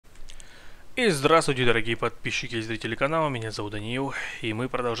И здравствуйте, дорогие подписчики и зрители канала, меня зовут Даниил, и мы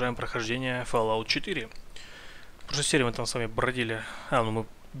продолжаем прохождение Fallout 4. В прошлой серии мы там с вами бродили, мы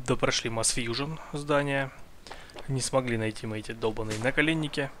допрошли Mass Fusion здание, не смогли найти мы эти долбаные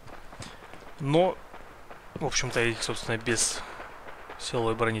наколенники, но, в общем-то, их, собственно, без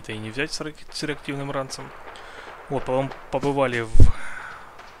силовой брони-то и не взять с реактивным ранцем. Вот, потом побывали в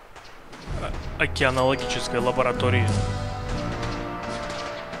океанологической лаборатории.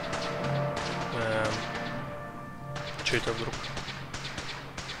 Что это вдруг?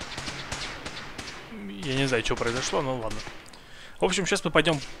 Я не знаю, что произошло, но ладно. В общем, сейчас мы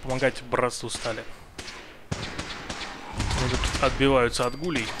пойдем помогать Братству Стали. Они тут отбиваются от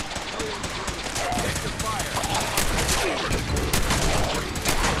гулей.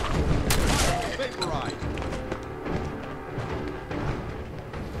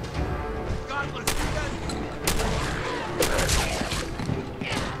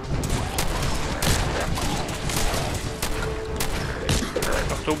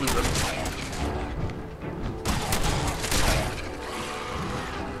 Кто блин?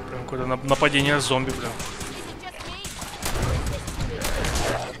 Прям какое-то нападение зомби, блин.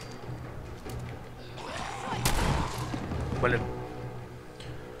 Блин.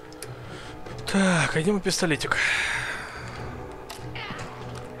 Так, а где мой пистолетик?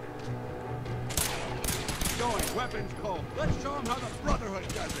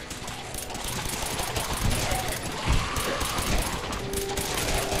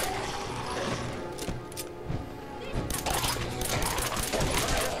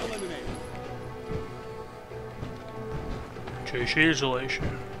 Что, еще есть желающие?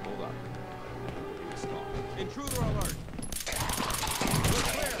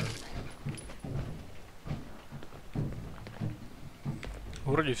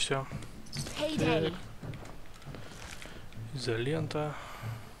 Вроде все. Изолента.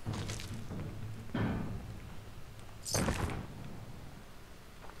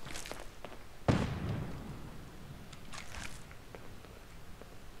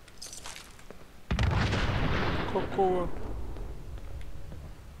 Какого?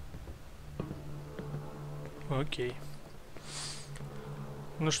 Окей.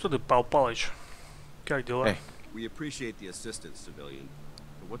 Ну что ты, Пал Палыч? Как дела? Hey. We appreciate the assistance, civilian.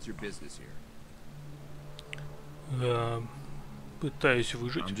 But what's your business here? Пытаюсь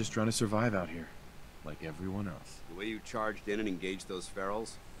выжить. I'm just trying to survive out here, like everyone else. The way you charged in and engaged those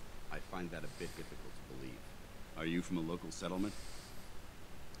ferals, I find that a bit difficult to believe. Are you from a local settlement?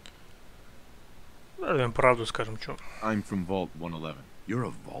 Правду скажем, что. I'm from Vault 111. You're a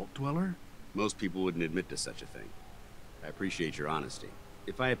vault dweller? Most people wouldn't admit to such a thing. I appreciate your honesty.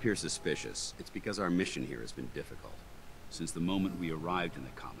 If I appear suspicious, it's because our mission here has been difficult. Since the moment we arrived in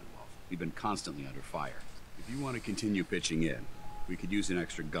the Commonwealth, we've been constantly under fire. If you want to continue pitching in, we could use an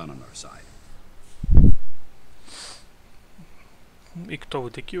extra gun on our side. И кто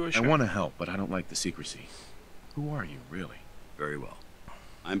вы такие вообще? I want to help, but I don't like the secrecy. Who are you, really? Very well.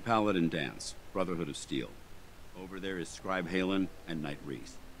 I'm Paladin Dance, Brotherhood of Steel. Over there is Scribe Halen and Knight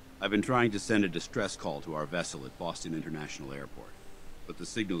Wreath. I've been trying to send a distress call to our vessel at Boston International Airport, but the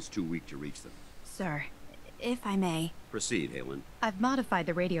signal's too weak to reach them. Sir, if I may... Proceed, Halen. I've modified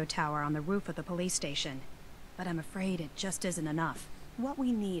the radio tower on the roof of the police station, but I'm afraid it just isn't enough. What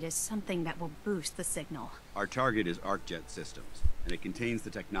we need is something that will boost the signal. Our target is ArcJet Systems, and it contains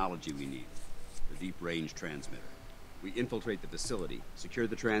the technology we need, the deep-range transmitter. We infiltrate the facility, secure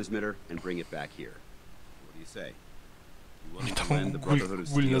the transmitter, and bring it back here. What do you say? You willing to lend the Brotherhood of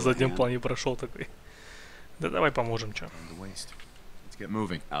Гуль на Steel a заднем hand? плане прошел такой. Да давай поможем, чё. On the waste. Let's get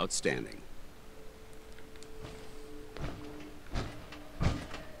moving. Outstanding.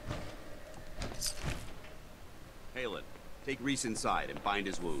 Halen, take Reese inside and bind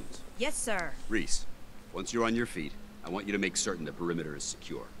his wounds. Yes, sir. Reese, once you're on your feet, I want you to make certain the perimeter is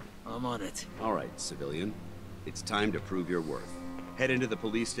secure. I'm on it. All right, civilian. It's time to prove your worth. Head into the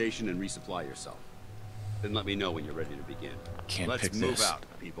police station and resupply yourself. Then let me know when you're ready to begin. Can't Let's pick move this. out,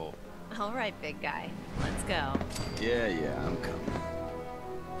 people. All right, big guy. Let's go. Yeah, I'm coming.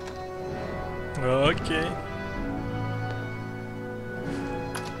 Окей.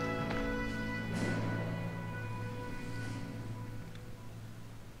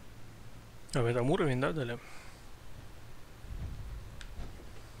 А в этом уровень, да, дали?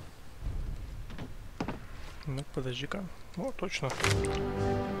 Ну, подожди-ка. О, точно.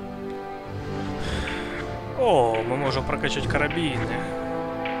 О, мы можем прокачать карабины.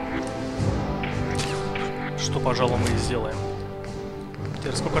 Что, пожалуй, мы и сделаем.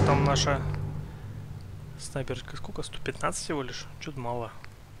 Теперь сколько там наша снайперка? Сколько? 115 всего лишь? Чуть мало.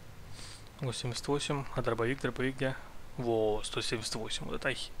 88. А дробовик где? Во, 178. Вот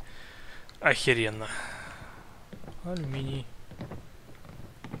это Охеренно. Алюминий.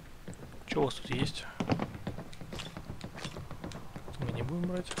 Что у вас тут есть? Это мы не будем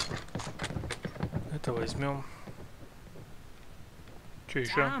брать. Это возьмем. Что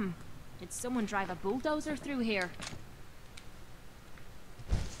еще?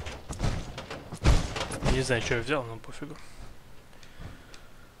 Не знаю, что я взял, но пофигу.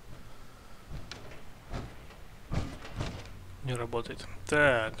 Не работает.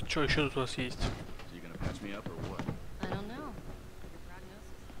 Так, что еще тут у вас есть?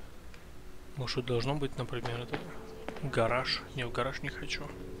 Может, должно быть, например, это гараж. Не, в гараж не хочу.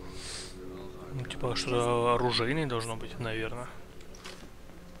 Ну, типа, что-то оружейное должно быть, наверное.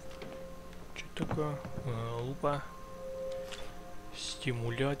 Что это такое? Лупа.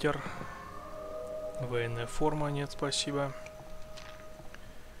 Стимулятор. Военная форма, нет, спасибо.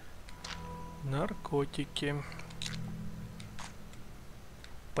 Наркотики.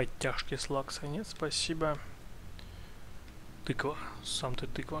 Подтяжки с лакса, нет, спасибо. Тыква, сам ты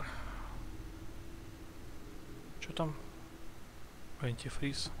тыква. Что там?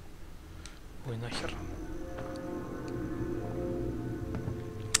 Антифриз. Ой, нахер.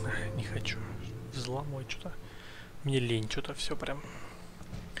 Не хочу. Взломать что-то. Мне лень, что-то все прям.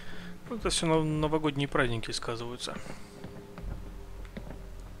 Ну, это все на новогодние праздники сказываются.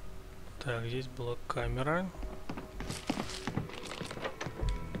 Так, здесь была камера.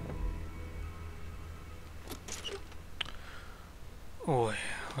 Ой,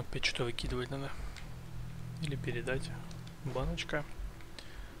 опять что-то выкидывать надо. Или передать. Баночка.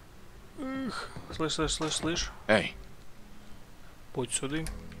 Эх, слышь. Эй. Подь сюда.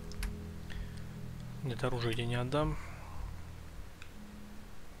 Нет, оружие я не отдам.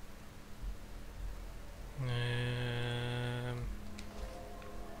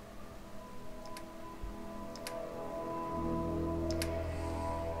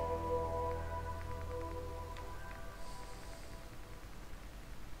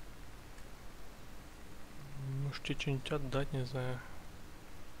 Можете что-нибудь отдать, не знаю.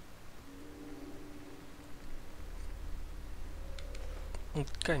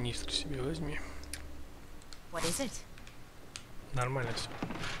 Канистру себе возьми. Нормально все.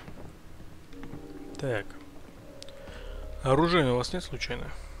 Так. Оружия у вас нет случайно?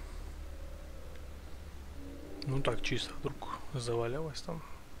 Ну так, чисто вдруг завалялось там.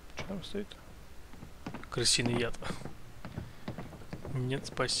 Что там стоит? Крысиный яд. Нет,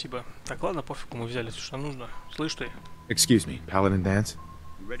 спасибо. Так, ладно, пофигу, мы взяли, что нужно. Слышь ты? Excuse me, Paladin Dance?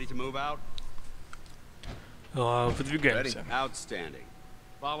 Выдвигаемся.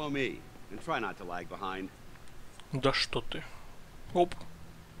 Да что ты? Оп.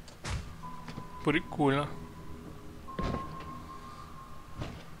 Прикольно.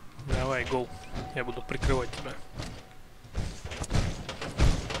 Давай, гол. Я буду прикрывать тебя.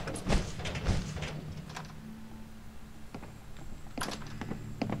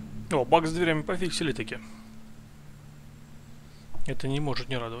 О, баг с дверями пофиксили таки. Это не может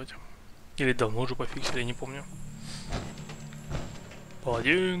не радовать. Или давно уже пофиксили, я не помню.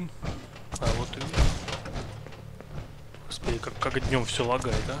 Паладин. А вот и... Господи, как днем все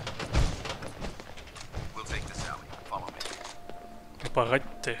лагает, а? Погодь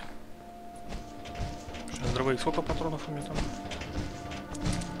ты. Сейчас дробовик, сколько патронов у меня там?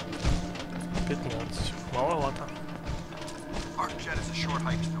 15. Маловато.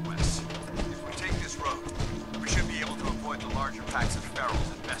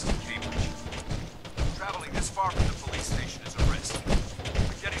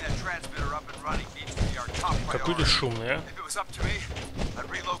 Какой ты шумный, а?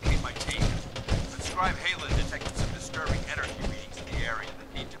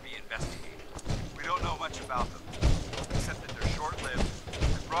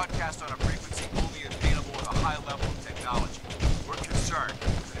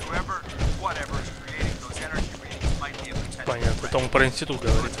 Понятно, это он про институт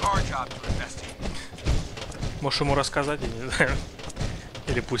говорит. Можешь ему рассказать, я не знаю.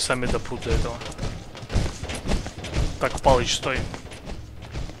 Или пусть сами допрут до этого. Так, Палыч, стой.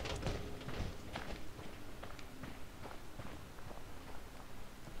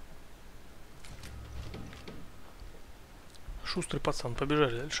 Шустрый пацан,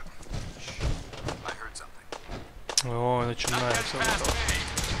 побежали дальше. О, начинается вот это.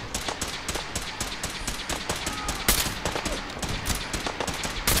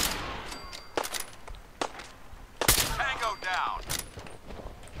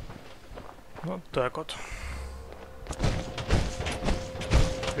 Вот так вот.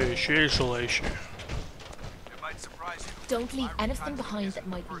 Еще есть желающие.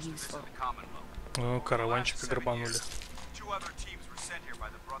 Ну, караванчика грабанули.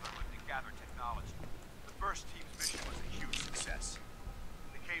 gather technology. The first team's mission was a huge success.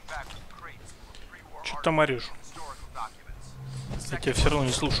 They came back with crates full of pre-war Что ты там орешь? historical documents. Я тебя все равно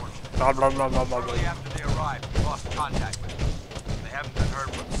не слушаю. Бла-бла-бла-бла-бла. Shortly after they arrived, we lost contact with them. They haven't been heard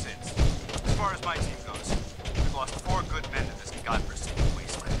from since. As far as my team goes, we've lost 4 good men to this godforsaken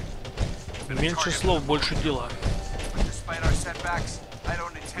wasteland. Меньше слов, больше дела. But despite our setbacks, I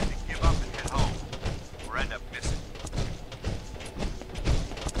don't intend to give up and head home, or end up missing.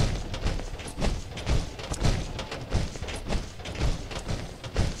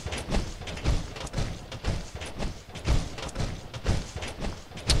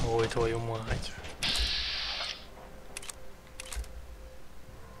 Ой, твою мать.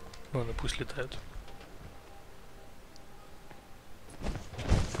 Ладно, пусть летают.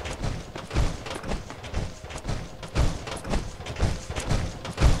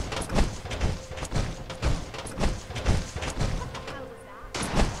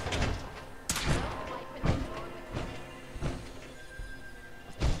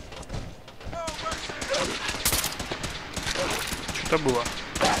 Что было?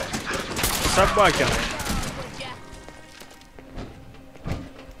 Собакины.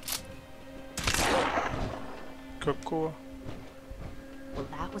 Какого? Well,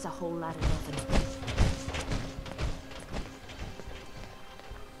 that was a whole lot of nothing.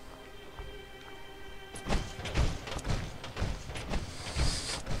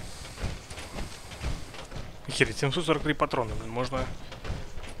 Охереть, 743 патрона, блин, можно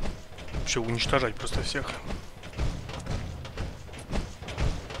вообще уничтожать просто всех.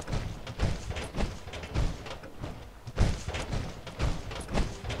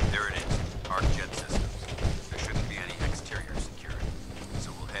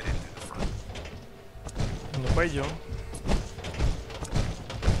 Пойдем.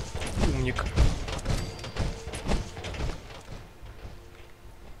 Умник.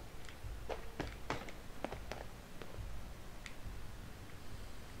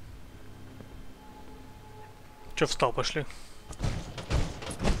 Че встал, пошли.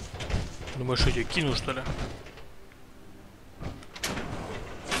 Думаешь, я тебя кину, что ли?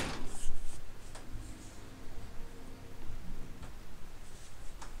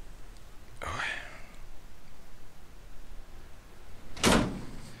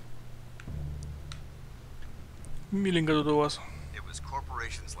 Миленько тут у вас. It was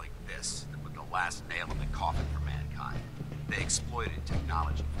corporations like this that put the last nail in the coffin for mankind. They exploited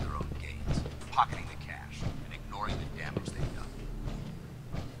technology for their own gains, pocketing the cash and ignoring the damage they've done.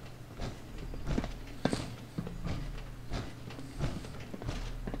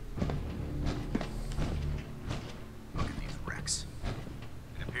 Look at these wrecks.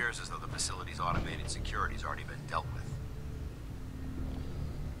 It appears as though the facility's automated security's already been dealt with.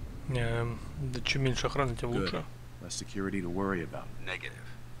 Да чем меньше охраны, тем лучше. Less security to worry about. Negative.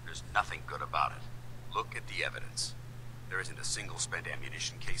 There's nothing good about it. Look at the evidence. There isn't a single spent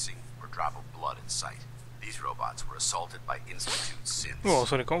ammunition casing or drop of blood in sight. These robots were assaulted by Institute synths. О,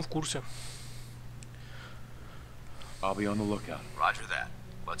 смотри, он в курсе. I'll be on the lookout. Roger that.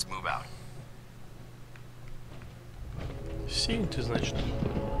 Let's move out. Синты, значит.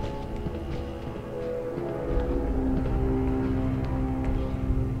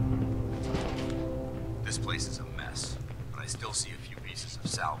 This place is a mess, but I still see a few pieces of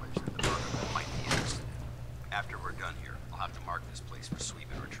salvage that the Pronto might be interested in. After we're done here, I'll have to mark this place for sweep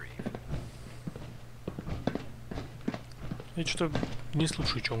and retrieve. Я что-то не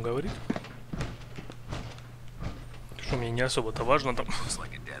слушаю, что он говорит. Что мне не особо-то важно там. Looks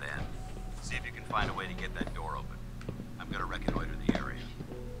like a dead end. See if you can find a way to get that door open. I'm gonna reconnoiter the area.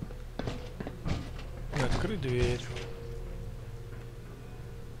 Открыть дверь.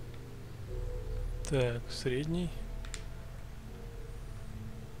 Так, средний.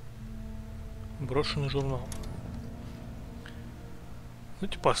 Брошенный журнал.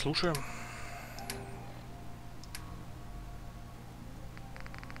 Давайте послушаем.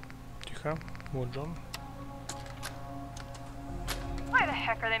 Тихо. Вот Джон. Why the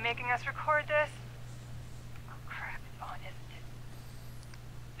heck are they making us record this? Oh crap, it's on, isn't it?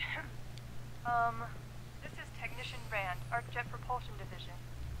 This is Technician Rand, ArcJet Propulsion Division.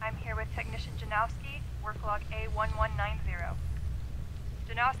 I'm here with Technician Janowski, work log A1190.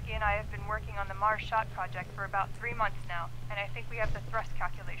 Janowski and I have been working on the Mars Shot project for about 3 months now, and I think we have the thrust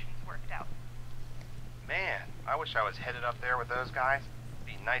calculations worked out. Man, I wish I was headed up there with those guys. It'd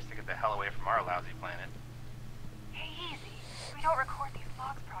be nice to get the hell away from our lousy planet. Hey, easy. If we don't record these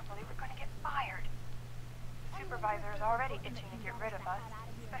logs properly, we're going to get fired. The supervisor is already itching to get rid of us,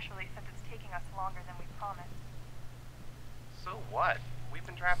 especially since it's taking us longer than we promised. So what? We've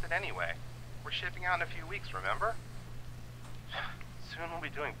been drafted anyway. We're shipping out in a few weeks, remember? Soon we'll be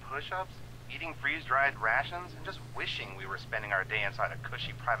doing push-ups, eating freeze-dried rations, and just wishing we were spending our day inside a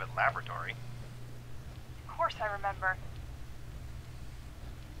cushy private laboratory. Of course I remember.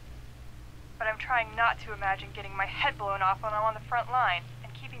 But I'm trying not to imagine getting my head blown off when I'm on the front line,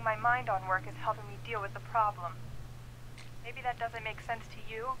 and keeping my mind on work is helping me deal with the problem. Maybe that doesn't make sense to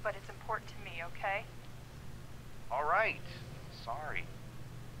you, but it's important to me, okay? All right. Sorry.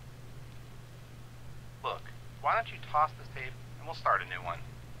 Look, why don't you toss this tape and we'll start a new one.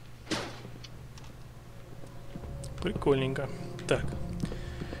 Прикольненько. Так.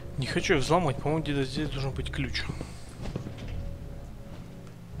 Не хочу взломать. По-моему, где-то здесь должен быть ключ.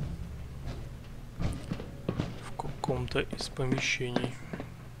 В каком-то из помещений.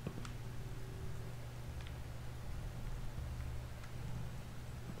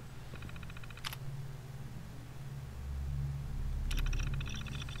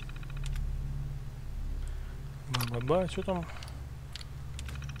 Ба-ба-ба, что там?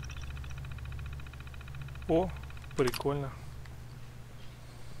 О, прикольно.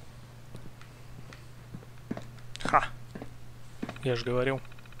 Ха! Я же говорил.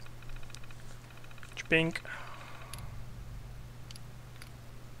 Чпеньк.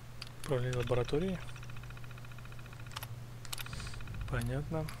 Управление лаборатории.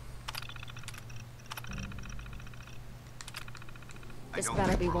 Понятно. This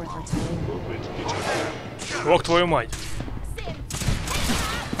better be worth our time. Ох, твою мать!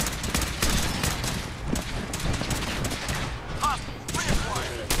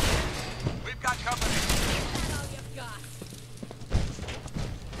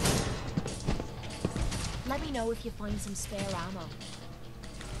 Let me know if you find some spare ammo.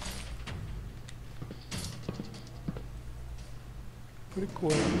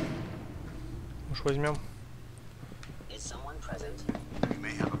 Прикольно. Уж возьмем. Is someone present? We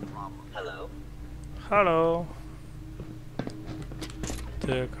may have a problem. Hello? Hello.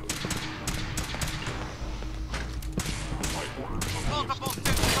 Так.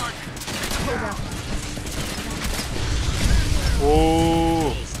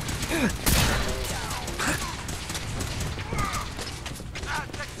 О.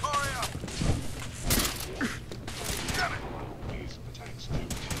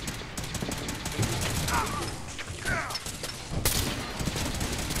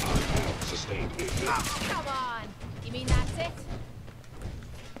 Come on. You mean that's it?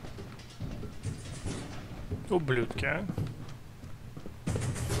 Ублюдки, а?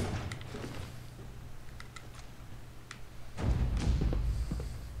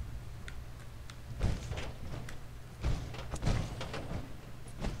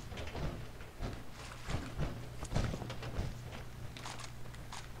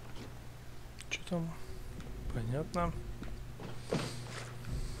 Что там? Понятно.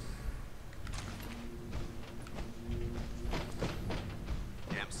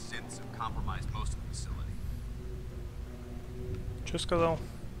 Что сказал?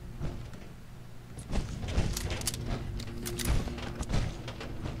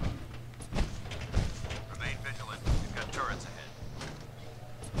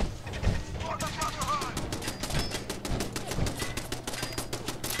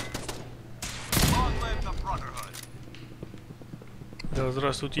 Да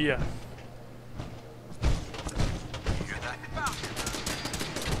здравствуйте я.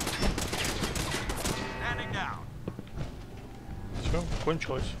 Все,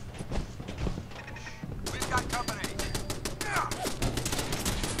 кончилось.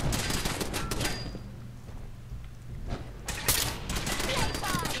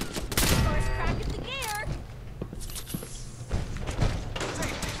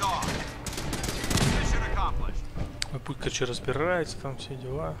 Путь, короче, разбирается, там все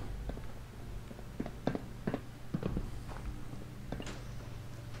дела.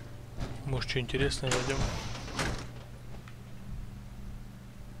 Может, что интересное найдем.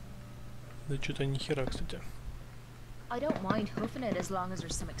 Да что-то ни хера, кстати. I don't mind hoofing it as long as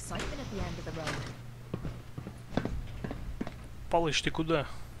there's some excitement at the end of the road. Палыч, ты куда?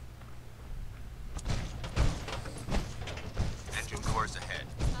 Engine course ahead.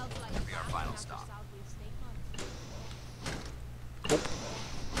 That'll be our final stop. Оп.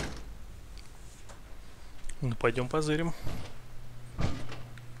 Ну, пойдем позырим.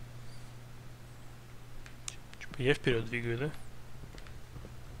 Я вперед двигаю, да?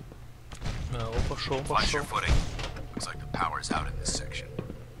 О, пошел, пошел.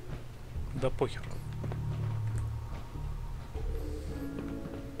 Да похер.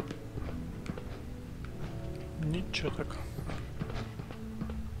 Ничего так.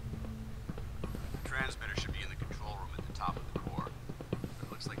 Transmitter should be in the control room at the top of the core.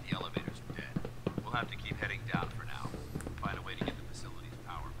 It looks like the elevators are dead. We'll have to keep heading down for now. Find a way to get the facility.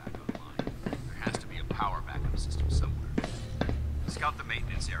 system somewhere. Scout the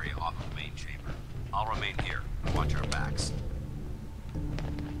maintenance area off of the main chamber. I'll remain here. Watch our backs.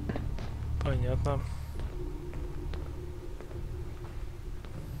 Понятно.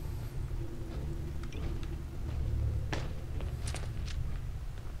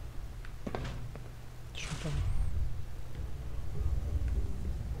 Что там?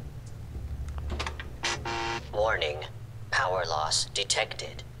 Warning. Power loss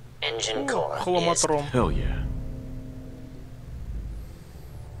detected. Engine core is Хламатрон. Hell yeah.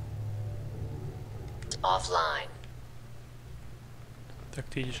 offline. Так,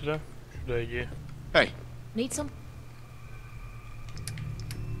 ты иди сюда. Сюда иди. Hey, Need some?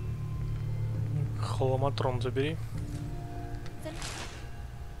 Хламатрон забери.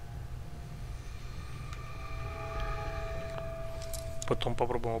 Потом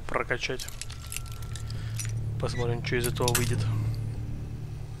попробуем его прокачать. Посмотрим, что из этого выйдет.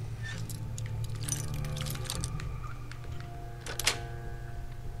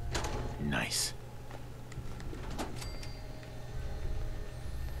 nice.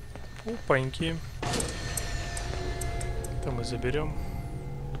 Опаньки. Это мы заберем.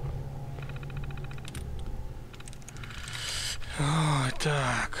 Ой,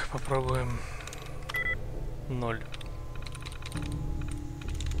 так, попробуем. 0.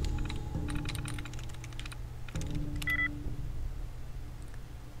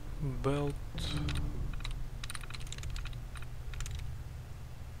 Белт.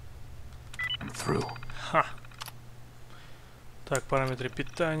 I'm through. Ха. Так, параметры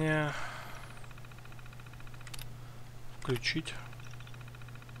питания. Включить.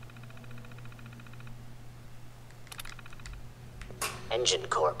 Engine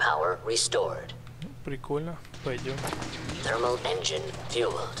core power restored. Прикольно. Пойдем. Thermal engine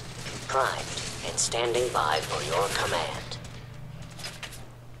fueled. Primed and standing by for your command.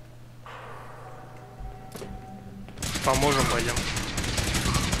 Поможем, пойдем.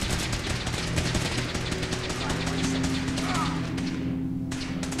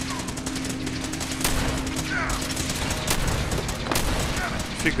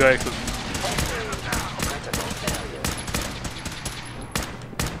 Фига их тут.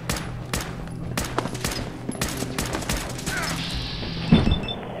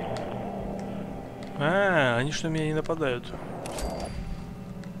 А, они что, на меня не нападают?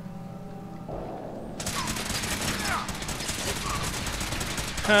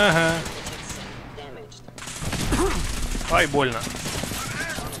 Ага. Ай, больно.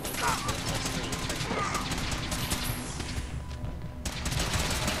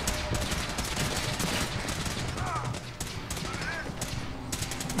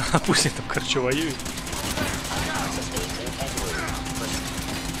 Пусть они там, короче, воюют.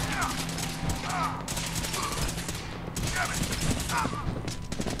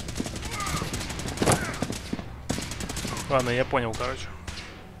 Ладно, я понял, короче.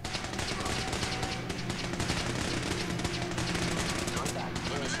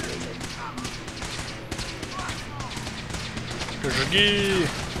 Жги!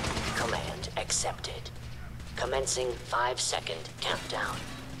 Command accepted. Commencing 5-second countdown.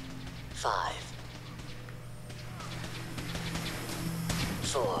 5,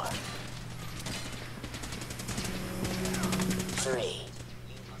 4, 3,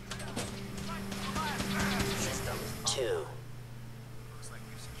 2,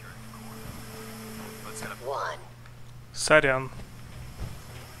 1. Сорян.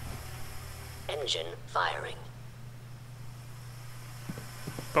 Engine firing.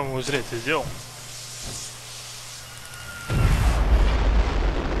 По-моему, зря ты сделал.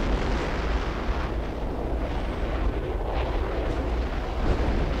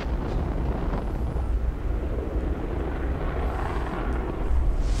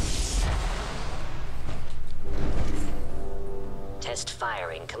 Test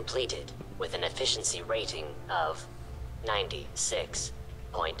firing completed with an efficiency rating of 96.7%.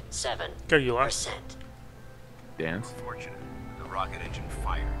 Как дела? Dance? Fortunate. The rocket engine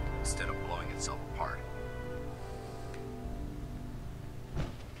fired instead of blowing itself apart.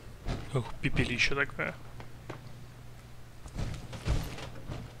 Ох, пепелище такое.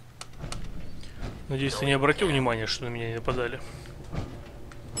 Надеюсь, ты не обратил внимания, что на меня не нападали.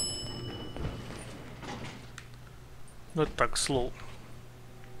 Ну это так, слоу.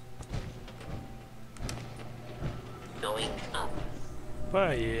 Going up.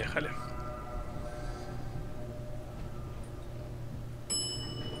 Поехали.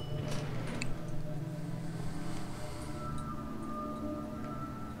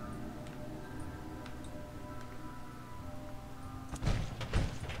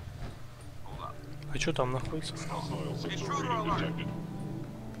 А что там находится? Intruder alert.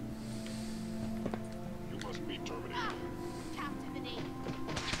 You must be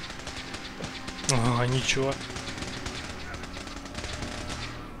А, ничего.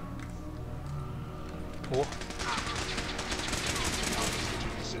 О.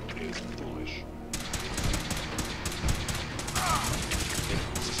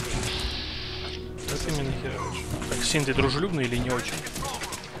 Так именно херович. Так, Син, ты дружелюбный или не очень?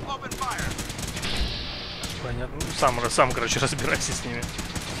 Понятно. Ну, сам, короче, разбирайся с ними.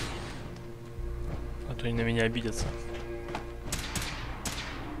 А то они на меня обидятся.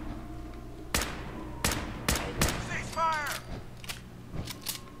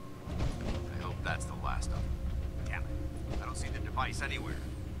 Anywhere.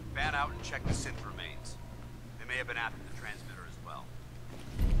 Fan out and check the synth remains. They may have been after the transmitter as well.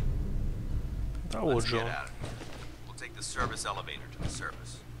 Да вот же он. We'll take the service elevator to the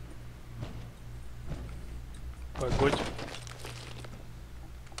surface. Погодь.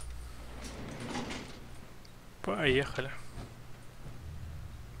 Поехали.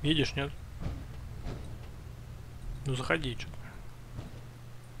 Едешь, нет? Ну заходи, что-то.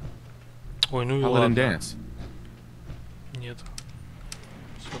 Ой, ну и ладно. Нет.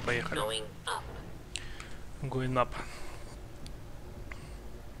 Все, поехали. Going up.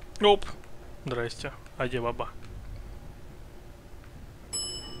 Оп. Здрасте. А где баба?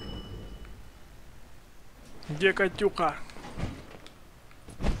 Где Катюха?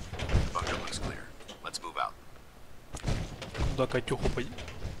 Куда Катюху пойти?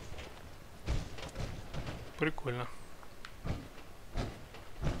 Прикольно.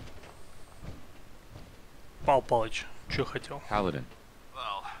 Пал Палыч, что хотел? Paladin.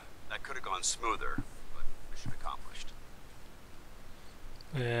 Well, that could have gone smoother, but mission accomplished.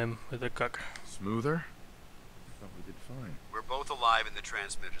 Это как? Smoother? I thought we did fine. We're both alive and the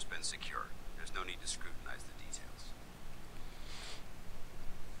transmitter's been secured. There's no need to scrutinize the details.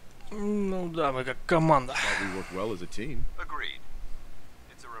 Ну да, мы как команда. Thought we worked well as a team. Agreed.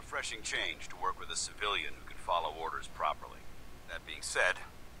 It's a refreshing change to work with a civilian who can follow orders properly. That being said,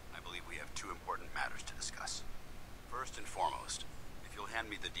 I believe we have two important matters to discuss. First and foremost, if you'll hand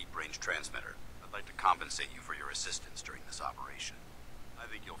me the deep-range transmitter, I'd like to compensate you for your assistance during this operation. I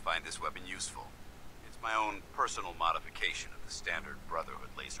think you'll find this weapon useful. It's my own personal modification of the standard Brotherhood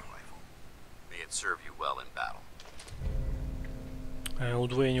laser rifle. May it serve you well in battle.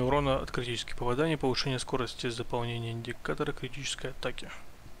 Удвоение урона от критических попаданий, повышение скорости заполнения индикатора критической атаки.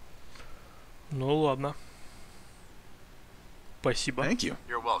 Ну ладно. Спасибо. Thank you.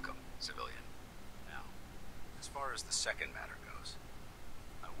 You're welcome, civilian. Now, as far as the second matter goes,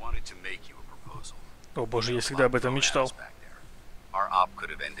 I wanted to make you a proposal. О боже, я всегда об этом мечтал. Our op could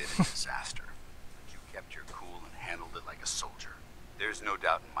have ended in disaster, but you kept your cool and handled it like a soldier. There's no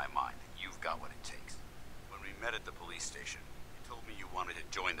doubt in my mind that you've got what it takes. When we met at the police station, you told me you wanted to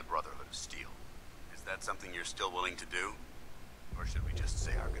join the Brotherhood of Steel. Is that something you're still willing to do? Or should we just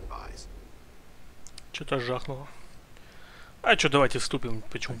say our goodbyes? Что-то жахнуло. А что, давайте вступим,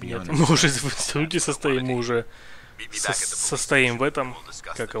 почему бы нет? Мы уже в институте состоим, мы уже состоим в этом,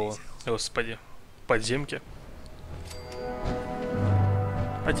 как его, господи, подземке.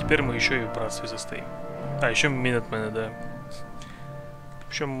 А теперь мы еще и в братстве состоим. А, еще Минутмены, да. В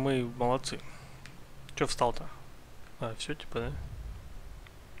общем, мы молодцы. Че встал-то? А, все, типа, да?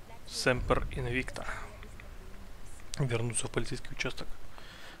 Семпер инвикта. Вернуться в полицейский участок.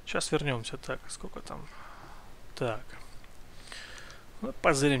 Сейчас вернемся. Так, сколько там? Так. Ну,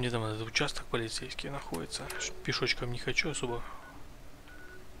 позырим, где там этот участок полицейский находится. Пешочком не хочу особо.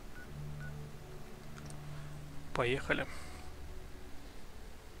 Поехали.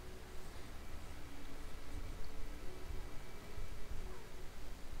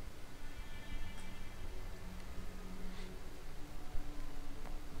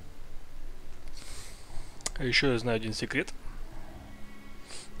 А еще я знаю один секрет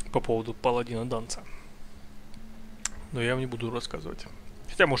по поводу паладина Данца. Но я вам не буду рассказывать.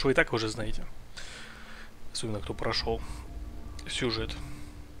 Хотя, может, вы и так уже знаете. Особенно, кто прошел сюжет.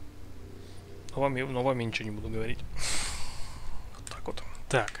 Но вам я ничего не буду говорить. Вот так вот.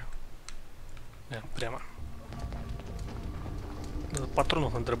 Так. Прямо. Надо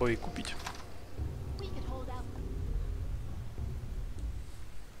патронов на дробовик купить.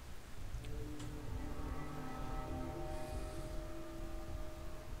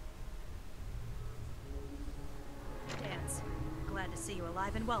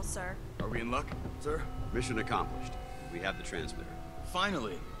 Alive and well, sir. Are we in luck, sir? Mission accomplished. We have the transmitter.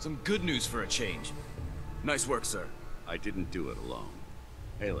 Finally, some good news for a change. Nice work, sir. I didn't do it alone.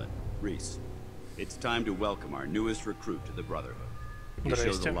 Aylin, Reese, it's time to welcome our newest recruit to the Brotherhood. He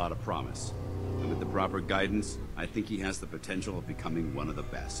shows a lot of promise. And with the proper guidance, I think he has the potential of becoming one of the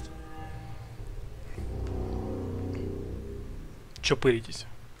best. Чё пыритесь?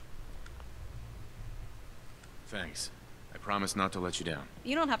 Thanks. I promise not to let you down.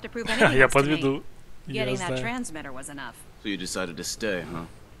 You don't have to prove anything Я else to me. подведу. Я Getting that знаю. transmitter was enough. So you decided to stay, huh?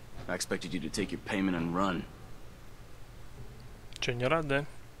 I expected you to take your payment and run. Чё, не рад, да?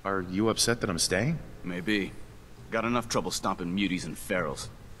 Are you upset that I'm staying? Maybe. Got enough trouble stomping muties and ferals.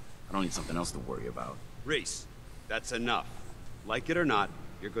 I don't need something else to worry about. Reese, that's enough. Like it or not,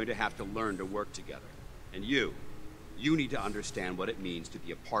 you're going to have to learn to work together. And you need to understand what it means to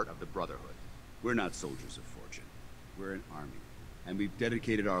be a part of the Brotherhood. We're not soldiers of fortune. We're an army. And we've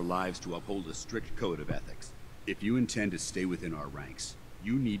dedicated our lives to uphold a strict code of ethics. If you intend to stay within our ranks,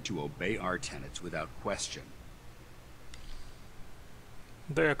 you need to obey our tenets without question.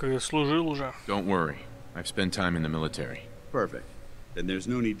 Да, я как служил уже. Don't worry. I've spent time in the military. Perfect. Then there's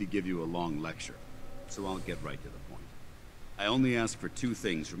no need to give you a long lecture. So I'll get right to the point. I only ask for two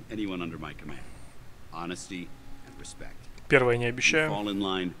things from anyone under my command. Honesty and respect. Первое не You обещаю. fall in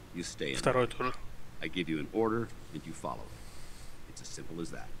line, you stay in Второе line. тоже. I give you an order, and you follow it. It's as simple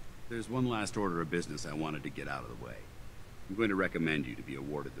as that. There's one last order of business I wanted to get out of the way. I'm going to recommend you to be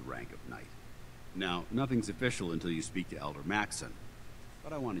awarded the rank of Knight. Now, nothing's official until you speak to Elder Maxon,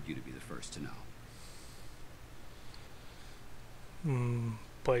 but I wanted you to be the first to know.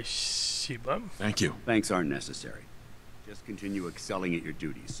 Спасибо. Thank you. Thanks aren't necessary. Just continue excelling at your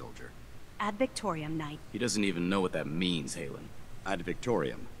duties, soldier. Ad Victoriam, Knight. He doesn't even know what that means, Halen. Ad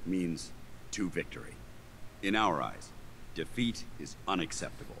Victoriam means to victory. In our eyes, defeat is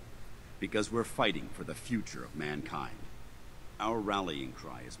unacceptable, because we're fighting for the future of mankind. Our rallying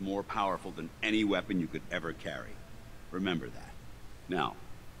cry is more powerful than any weapon you could ever carry. Remember that. Now,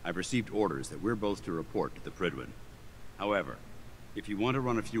 I've received orders that we're both to report to the Pridwin. However, if you want to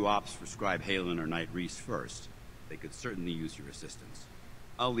run a few ops for Scribe Halen or Knight Reese first, they could certainly use your assistance.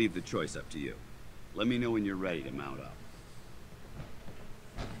 I'll leave the choice up to you. Let me know when you're ready to mount up.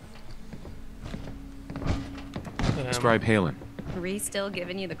 Scribe Halen. Reese still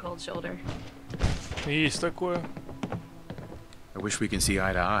giving you the cold shoulder? Есть такое. I wish we can see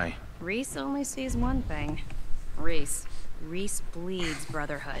eye to eye. Reese only sees one thing. Reese bleeds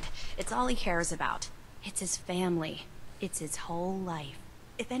brotherhood. It's all he cares about. It's his family. It's his whole life.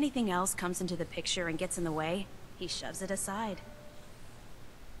 If anything else comes into the picture and gets in the way, he shoves it aside.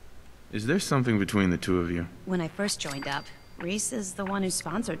 Is there something between the two of you? When I first joined up, Reese is the one who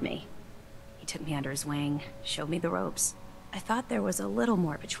sponsored me. He took me under his wing, showed me the ropes. I thought there was a little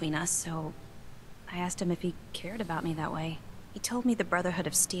more between us, so I asked him if he cared about me that way. He told me the Brotherhood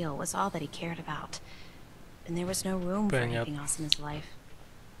of Steel was all that he cared about, and there was no room for anything else in his life.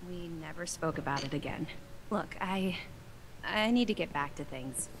 We never spoke about it again. Look, I need to get back to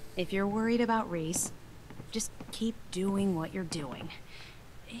things. If you're worried about Reese, just keep doing what you're doing.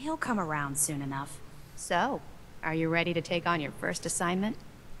 He'll come around soon enough. So, are you ready to take on your first assignment?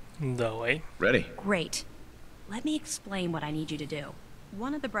 Давай. Ready. Great. Let me explain what I need you to do.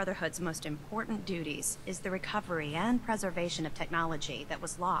 One of the Brotherhood's most important duties is the recovery and preservation of technology that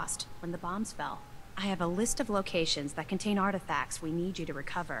was lost when the bombs fell. I have a list of locations that contain artifacts we need you to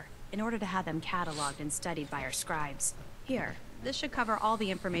recover in order to have them cataloged and studied by our scribes. Here, this should cover all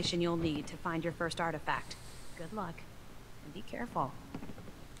the information you'll need to find your first artifact. Good luck, and be careful.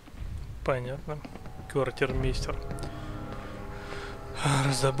 Понятно. Квартирмейстер.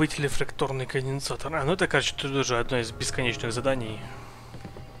 Раздобыть рефлекторный конденсатор. Ну это, короче, тоже одно из бесконечных заданий.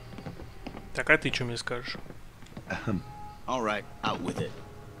 Так, а ты что мне скажешь? All right, out with it.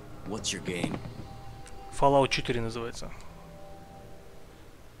 What's your game? Fallout 4 называется.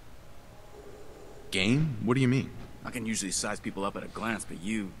 Game? What do you mean? I can usually size people up at a glance, but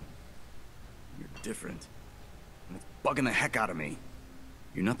you're different. And it's bugging the heck out of me.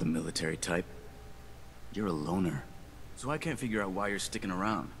 You're not the military type. You're a loner. So I can't figure out why you're sticking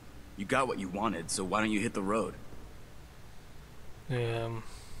around. You got what you wanted, so why don't you hit the road?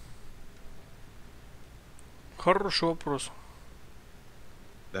 Хороший вопрос.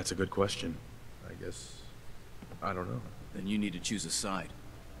 That's a good question. I guess... I don't know. Then you need to choose a side.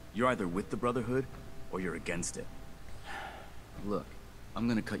 You're either with the Brotherhood, or you're against it. Look, I'm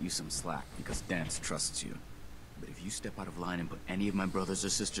gonna cut you some slack, because Dance trusts you. But if you step out of line and put any of my brothers or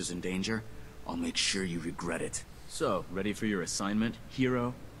sisters in danger, I'll make sure you regret it. So, ready for your assignment,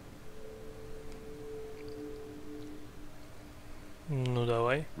 hero? Ну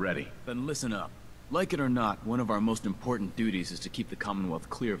давай. Ready. Then listen up. Like it or not, one of our most important duties is to keep the Commonwealth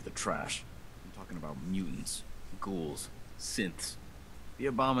clear of the trash. I'm talking about mutants, ghouls, synths. The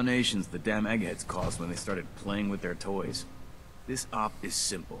abominations the damn eggheads caused when they started playing with their toys. This op is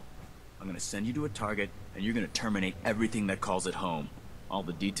simple. I'm gonna send you to a target, and you're gonna terminate everything that calls it home. All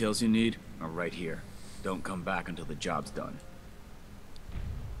the details you need are right here. Don't come back until the job's done.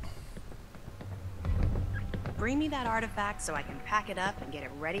 Bring me that artifact so I can pack it up and get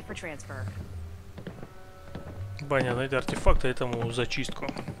it ready for transfer. Баня, найди артефакты этому зачистку.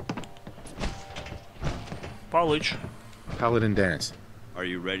 Палыч. Paladin dance. Are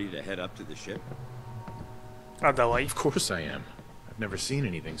you ready to head up to the ship? А давай. Of course I am. I've never seen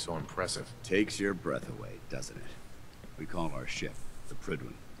anything so impressive. Takes your breath away, doesn't it? We call our ship the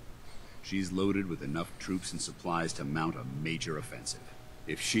Prydwen. She's loaded with enough troops and supplies to mount a major offensive.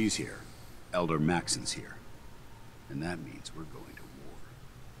 If she's here, Elder Maxon's here. And that means we're going to war.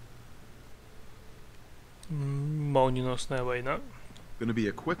 Молниеносная война. Gonna be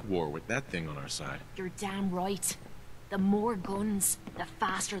a quick war with that thing on our side. You're damn right. The more guns, the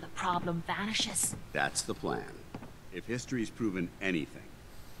faster the problem vanishes. That's the plan. If history's proven anything,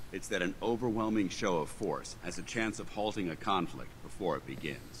 it's that an overwhelming show of force has a chance of halting a conflict before it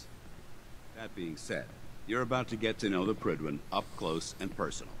begins. That being said, you're about to get to know the Prydwen up close and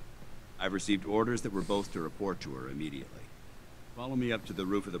personal. I've received orders that we're both to report to her immediately. Follow me up to the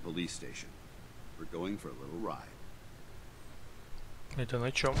roof of the police station. We're going for a little ride. Это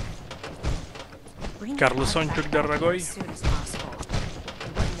на чем? Bring me Карлосончик that artifact дорогой. as soon as possible.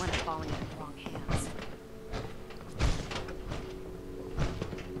 I wouldn't want it falling in the wrong hands.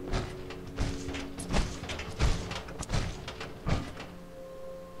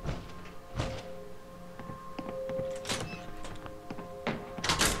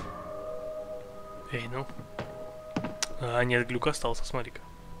 Эй, ну. А, нет, глюк остался, смотри-ка.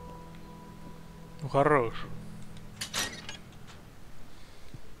 Ну, хорош.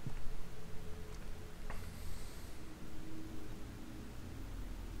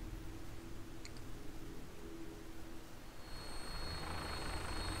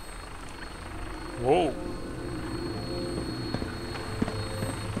 Воу.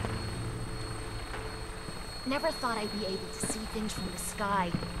 Never thought I'd be able to see things from the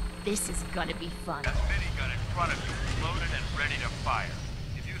sky. This is gonna be fun. That minigun in front of you is loaded and ready to fire.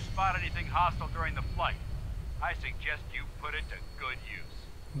 If you spot anything hostile during the flight, I suggest you put it to good use.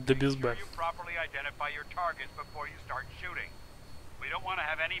 Да без Make sure б. you properly identify your targets before you start shooting. We don't want to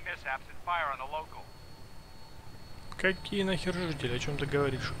have any mishaps and fire on the local. Какие нахер жители? О чем ты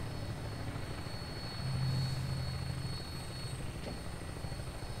говоришь?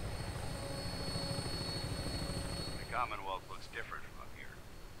 The Commonwealth looks different from up here,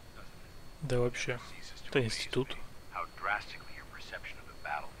 doesn't it? Да вообще. Ceases to Это amaze институт. me how drastically your perception of the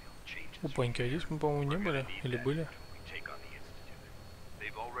battlefield changes. Опаньки, а здесь мы, по-моему, не были? Или были? We take on the Institute.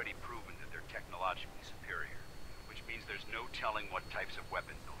 They've already proven that they're technologically superior, which means there's no telling what types of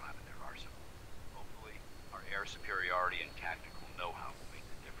weapons they'll have in their arsenal. Hopefully, our air superiority and tactical know-how will make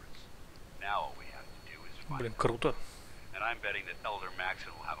the difference. Now all we have to do is find Блин, them. круто. And I'm betting that Elder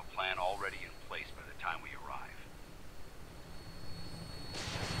Maxon will have a plan already in place by the time we arrive.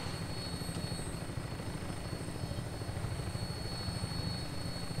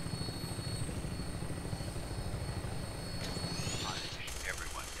 On a mission,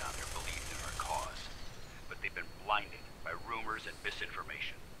 everyone down there believed in our cause, but they've been blinded by rumors and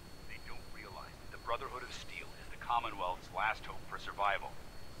misinformation. They don't realize that the Brotherhood of Steel is the Commonwealth's last hope for survival.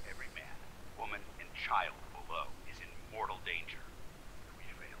 Every man, woman, and child below is in mortal danger. If we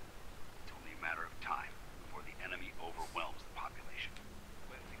fail, it's only a matter of time before the enemy overwhelms the population.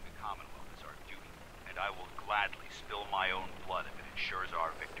 Cleansing the Commonwealth is our duty, and I will gladly spill my own blood if it ensures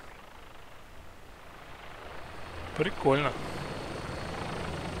our victory. Прикольно.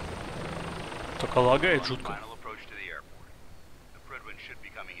 Только лагает жутко. Final approach to the airport. The Prydwen should be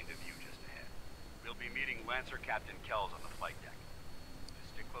coming into view just ahead. We'll be meeting Lancer Captain Kells on the flight deck.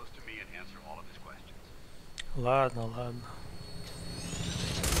 Just stick close to me and answer all of his questions. Ладно, ладно.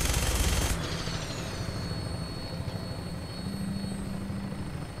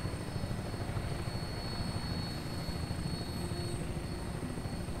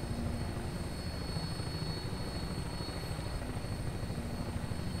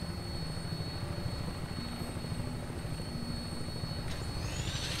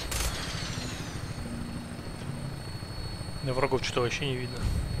 Да врагов что-то вообще не видно.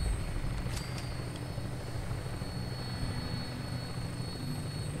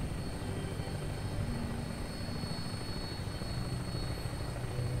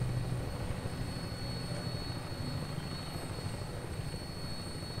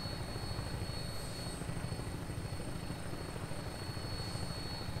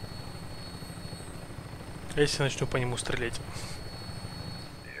 А если начну по нему стрелять?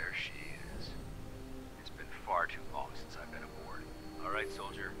 There she is. It's been far too long since I've been aboard. All right,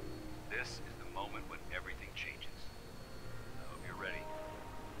 soldier. This is the moment when everything changes. I hope you're ready.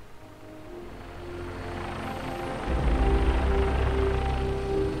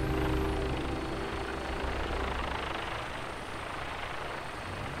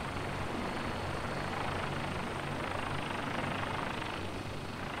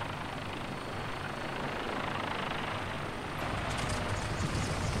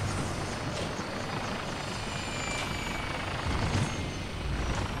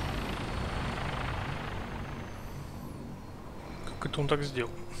 это он так сделал?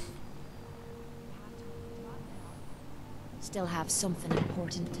 Still have something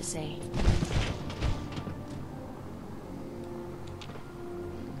important to say.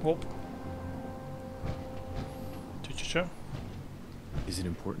 Оп. Чё-чё-чё? Is it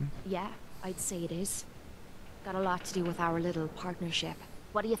important? Yeah, I'd say it is. Got a lot to do with our little partnership.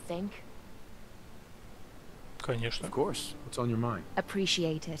 What do you think? Конечно. Of course. What's on your mind?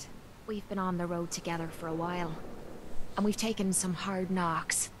 Appreciate it. We've been on the road together for a while. And we've taken some hard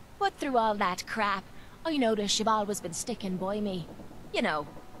knocks. But through all that crap, I noticed you've always been sticking by me. You know,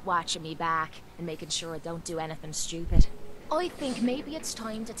 watching me back and making sure I don't do anything stupid. I think maybe it's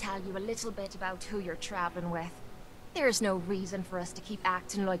time to tell you a little bit about who you're traveling with. There's no reason for us to keep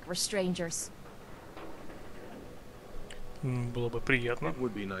acting like we're strangers. Было бы приятно. It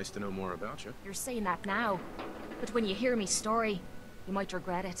would be nice to know more about you. You're saying that now, but when you hear me story, you might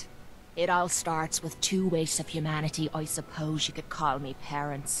regret it. It all starts with two wastes of humanity I suppose you could call me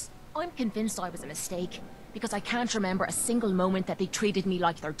parents. I'm convinced I was a mistake, because I can't remember a single moment that they treated me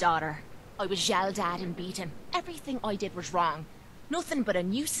like their daughter. I was yelled at and beaten. Everything I did was wrong. Nothing but a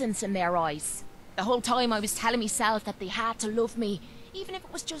nuisance in their eyes. The whole time I was telling myself that they had to love me, even if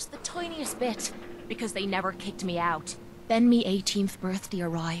it was just the tiniest bit, because they never kicked me out. Then me 18th birthday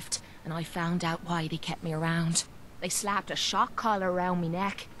arrived, and I found out why they kept me around. They slapped a shock collar around me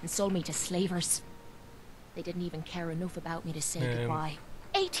neck and sold me to slavers. They didn't even care enough about me to say goodbye.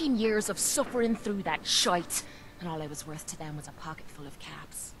 18 years of suffering through that shite, and all I was worth to them was a pocket full of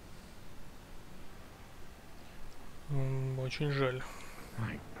caps. Очень жаль.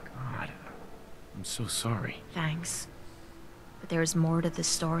 My God. I'm so sorry. Thanks. But there's more to the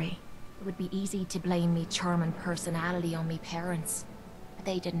story. It would be easy to blame me charming personality on me parents. But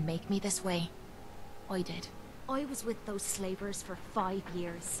they didn't make me this way. I did. I was with those slavers for 5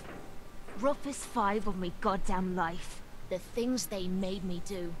 years. Roughest 5 of me goddamn life. The things they made me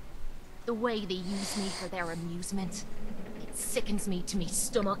do. The way they used me for their amusement. It sickens me to me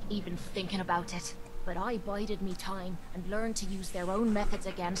stomach even thinking about it. But I bided me time and learned to use their own methods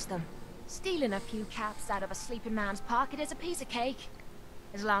against them. Stealing a few caps out of a sleeping man's pocket is a piece of cake.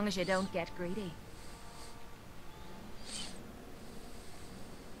 As long as you don't get greedy.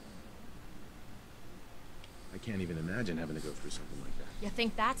 I can't even imagine having to go through something like that. You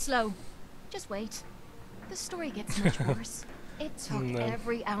think that's slow? Just wait. The story gets much worse. It took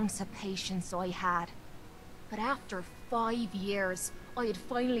every ounce of patience I had. But after 5 years, I had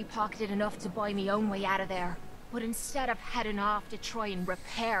finally pocketed enough to buy me own way out of there. But instead of heading off to try and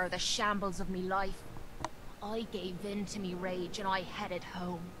repair the shambles of me life, I gave in to me rage and I headed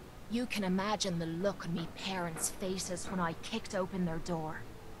home. You can imagine the look on me parents' faces when I kicked open their door.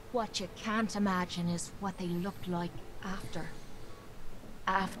 What you can't imagine is what they looked like after.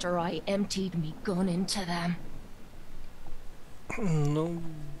 After I emptied me gun into them. Ну,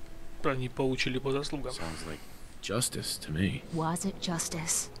 они получили по заслугам. Sounds like justice to me. Was it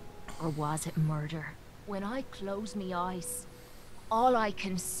justice? Or was it murder? When I close me eyes, all I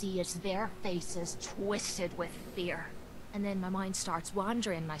can see is their faces twisted with fear. And then my mind starts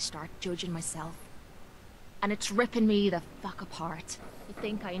wandering and I start judging myself. And it's ripping me the fuck apart. You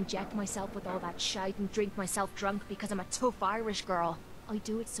think I inject myself with all that shite and drink myself drunk because I'm a tough Irish girl. I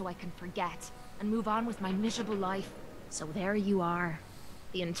do it so I can forget and move on with my miserable life. So there you are.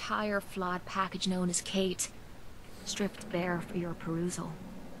 The entire flawed package known as Kate. Stripped bare for your perusal.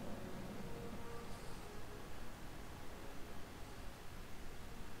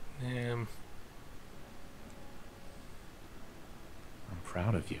 I'm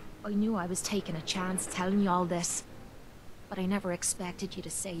proud of you. I knew I was taking a chance telling you all this, but I never expected you to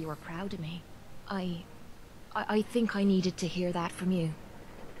say you were proud of me. I think I needed to hear that from you.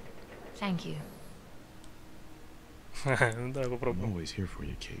 Thank you. I'm always here for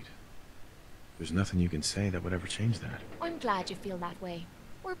you, Kate. There's nothing you can say that would ever change that. I'm glad you feel that way.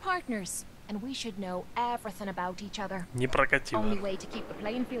 We're partners, and we should know everything about each other. Не прокатило. Only way to keep the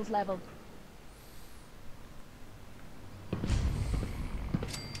playing field level.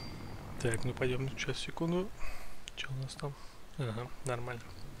 Так, ну пойдем сейчас, секунду. Что у нас там? Ага, нормально.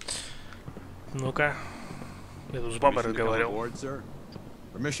 Ну-ка. Я тут с бабой разговаривал.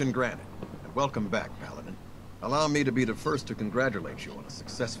 Permission granted. And welcome back, Paladin. Allow me to be the first to congratulate you on a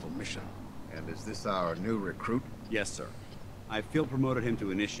successful mission. And is this our new recruit? Yes, sir. I feel promoted him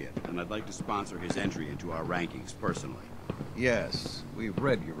to initiate, and I'd like to sponsor his entry into our rankings personally. Yes, we've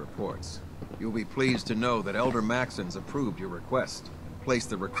read your reports. You'll be pleased to know that Elder Maxon's approved your request and placed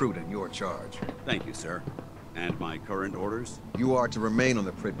the recruit in your charge. Thank you, sir. And my current orders? You are to remain on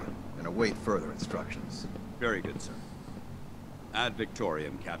the Pridman and await further instructions. Very good, sir. Ad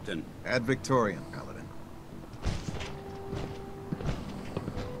Victoriam, Captain. Ad Victoriam, Paladin.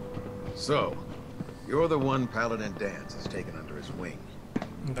 So, you're the one Paladin Danse has taken under his wing.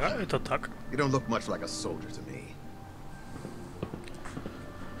 Да, это так. You don't look much like a soldier to me.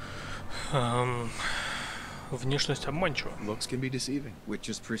 Внешность обманчива. Looks can be deceiving. Which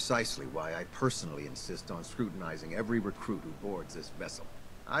is precisely why I personally insist on scrutinizing every recruit who boards this vessel.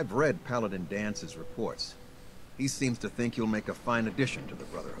 I've read Paladin Dance's reports. He seems to think you'll make a fine addition to the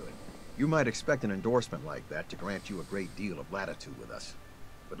Brotherhood. You might expect an endorsement like that to grant you a great deal of latitude with us.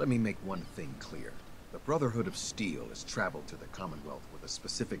 But let me make one thing clear. The Brotherhood of Steel has traveled to the Commonwealth with a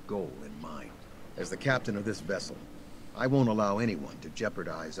specific goal in mind. As the captain of this vessel, I won't allow anyone to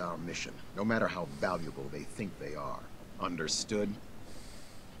jeopardize our mission, no matter how valuable they think they are. Understood?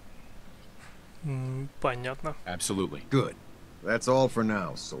 Понятно. Absolutely. Good. That's all for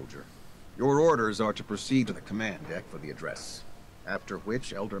now, soldier. Your orders are to proceed to the command deck for the address. After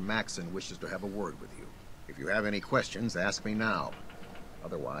which, Elder Maxon wishes to have a word with you. If you have any questions, ask me now.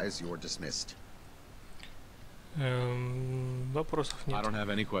 Otherwise, you're dismissed. Вопросов нет. I don't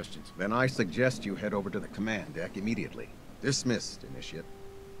have any questions. Then I suggest you head over to the command deck immediately. Dismissed, Initiate.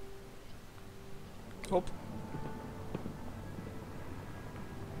 Оп.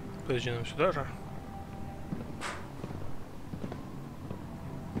 Подожди, нам сюда же.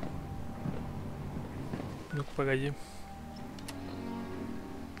 Ну-ка, погоди.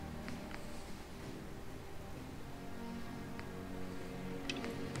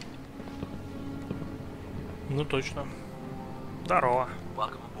 Ну точно. Здорово.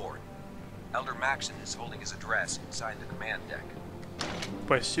 Welcome aboard. Elder Maxon is holding his address inside the command deck.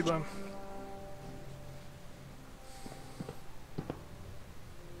 Спасибо.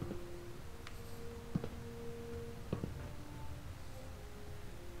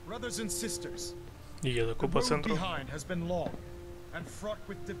 Brothers and sisters, Я такой the по road центру. behind has been long and fraught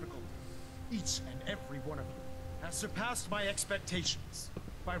with difficulty. Each and every one of you has surpassed my expectations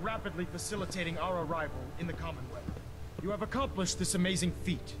by rapidly facilitating our arrival in the Commonwealth. You have accomplished this amazing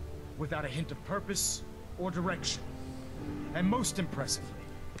feat without a hint of purpose or direction. And most impressively,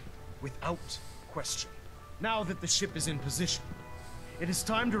 without question. Now that the ship is in position, it is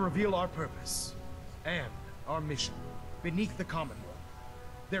time to reveal our purpose and our mission. Beneath the Commonwealth,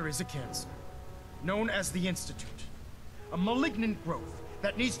 there is a cancer, known as the Institute. A malignant growth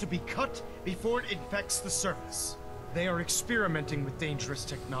that needs to be cut before it infects the surface. They are experimenting with dangerous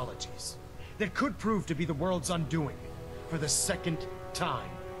technologies that could prove to be the world's undoing for the second time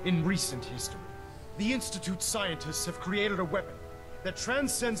in recent history. The Institute scientists have created a weapon that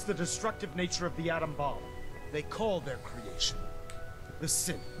transcends the destructive nature of the atom bomb. They call their creation the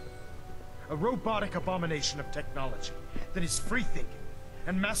Synth, a robotic abomination of technology that is free-thinking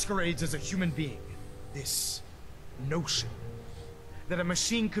and masquerades as a human being. This notion that a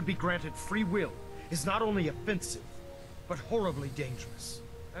machine could be granted free will is not only offensive, but horribly dangerous.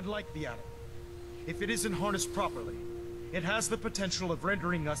 And like the atom, if it isn't harnessed properly, it has the potential of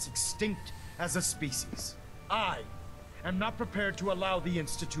rendering us extinct as a species. I am not prepared to allow the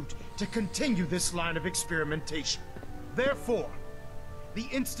Institute to continue this line of experimentation. Therefore, the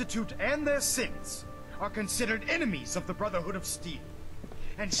Institute and their synths are considered enemies of the Brotherhood of Steel,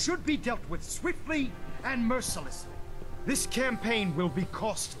 and should be dealt with swiftly and mercilessly. This campaign will be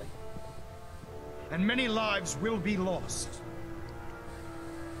costly, and many lives will be lost.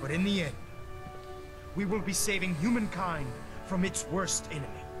 But in the end, we will be saving humankind from its worst enemy.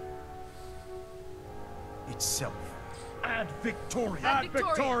 Itself. Ad Victoriam! Ad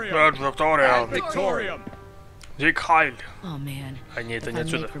Victoriam! Ad Victoriam! Ad Victoriam! Зиг Хайль! Oh man. А не, это If не I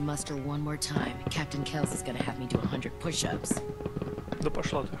отсюда. make for muster one more time, Captain Kells is gonna have me do 100 push-ups. Да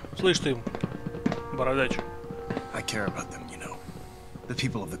пошла ты. Слышь ты, бородач. I care about them, you know. The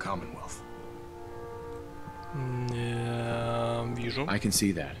people of the Commonwealth. Вижу. I can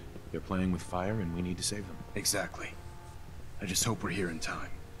see that. They're playing with fire and we need to save them. Exactly. I just hope we're here in time.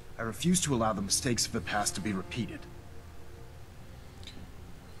 I refuse to allow the mistakes of the past to be repeated.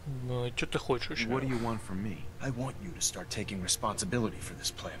 Ну, что ты хочешь вообще? What do you want from me? I want you to start taking responsibility for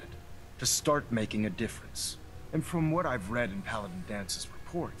this planet. To start making a difference. And from what I've read in Paladin Dance's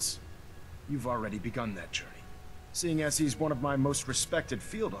reports, you've already begun that journey. Seeing as he's one of my most respected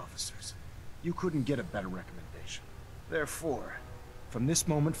field officers, you couldn't get a better recommendation. Therefore, from this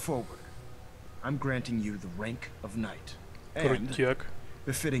moment forward, I'm granting you the rank of knight. And, Крутяк.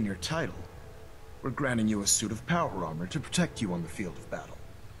 befitting your title, we're granting you a suit of power armor to protect you on the field of battle.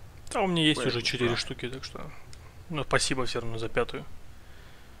 Да, у меня есть уже 4 штуки, так что... Ну, спасибо все равно за 5-ю.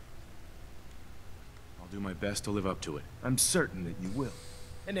 I'll do my best to live up to it. I'm certain that you will.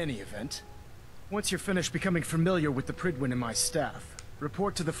 In any event, once you're finished becoming familiar with the Pridwin and my staff,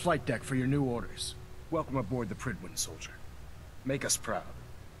 report to the flight deck for your new orders. Welcome aboard the Pridwin, soldier. Make us proud.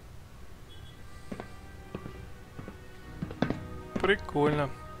 Прикольно.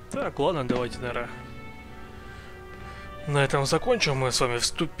 Так, ладно, давайте, наверное, на этом закончим. Мы с вами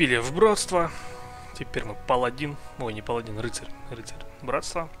вступили в братство. Теперь мы паладин. Ой, не паладин, рыцарь. Рыцарь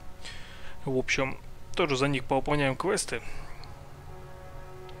братства. В общем, тоже за них поуполняем квесты.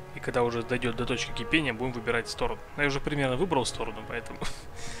 И когда уже дойдет до точки кипения, будем выбирать сторону. Я уже примерно выбрал сторону, поэтому...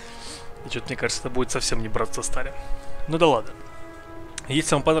 Что-то мне кажется, это будет совсем не братство Стали. Ну да ладно.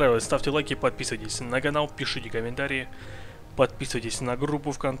 Если вам понравилось, ставьте лайки, подписывайтесь на канал, пишите комментарии. Подписывайтесь на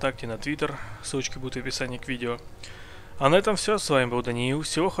группу ВКонтакте, на Твиттер. Ссылочки будут в описании к видео. А на этом все. С вами был Даниил.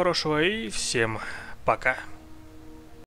 Всего хорошего и всем пока.